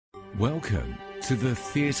Welcome to the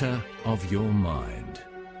theatre of your mind.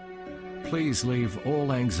 Please leave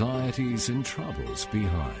all anxieties and troubles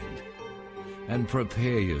behind and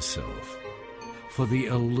prepare yourself for the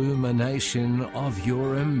illumination of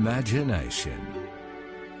your imagination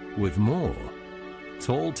with more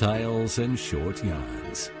Tall Tales and Short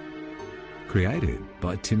Yarns, created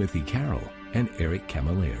by Timothy Carroll and Eric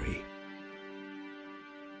Camilleri.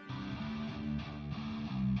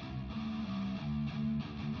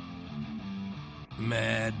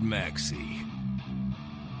 Mad Maxie.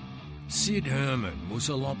 Sid Herman was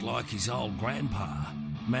a lot like his old grandpa,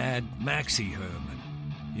 Mad Maxie Herman.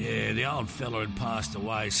 Yeah, the old fella had passed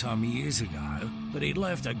away some years ago, but he'd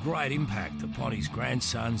left a great impact upon his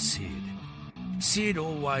grandson Sid. Sid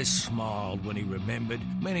always smiled when he remembered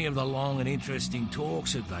many of the long and interesting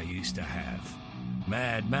talks that they used to have.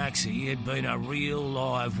 Mad Maxie had been a real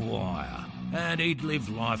live wire, and he'd lived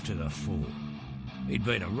life to the full. He'd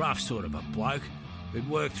been a rough sort of a bloke who'd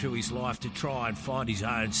worked through his life to try and find his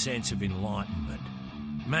own sense of enlightenment.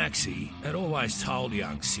 Maxie had always told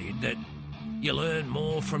young Sid that you learn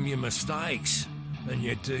more from your mistakes than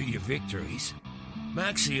you do your victories.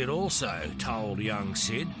 Maxie had also told young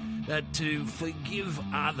Sid that to forgive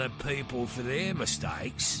other people for their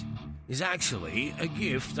mistakes is actually a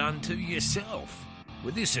gift unto yourself.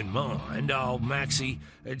 With this in mind, old Maxie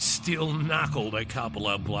had still knuckled a couple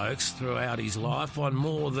of blokes throughout his life on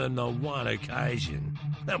more than the one occasion.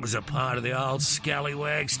 That was a part of the old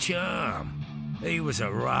scallywag's charm. He was a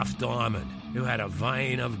rough diamond who had a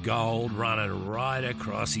vein of gold running right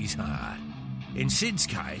across his heart. In Sid's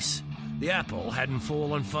case, the apple hadn't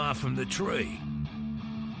fallen far from the tree.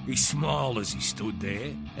 He smiled as he stood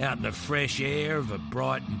there, out in the fresh air of a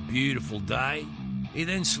bright and beautiful day. He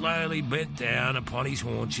then slowly bent down upon his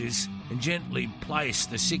haunches and gently placed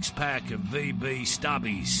the six-pack of VB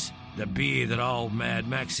Stubbies, the beer that old Mad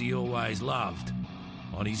Maxie always loved,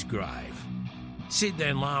 on his grave. Sid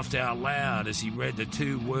then laughed out loud as he read the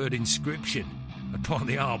two-word inscription upon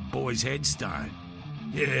the old boy's headstone.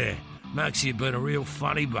 Yeah, Maxie had been a real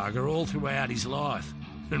funny bugger all throughout his life,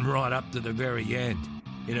 and right up to the very end.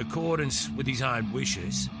 In accordance with his own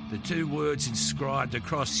wishes, the two words inscribed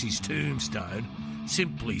across his tombstone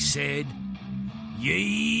simply said,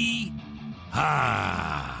 Yee-haw!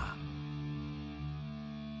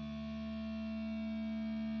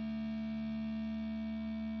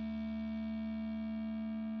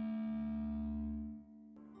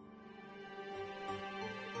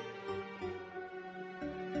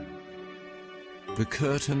 The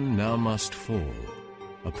curtain now must fall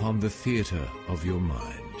upon the theatre of your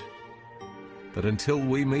mind. But until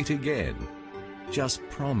we meet again, just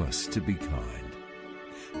promise to be kind.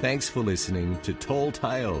 Thanks for listening to Tall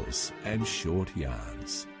Tales and Short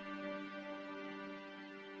Yarns.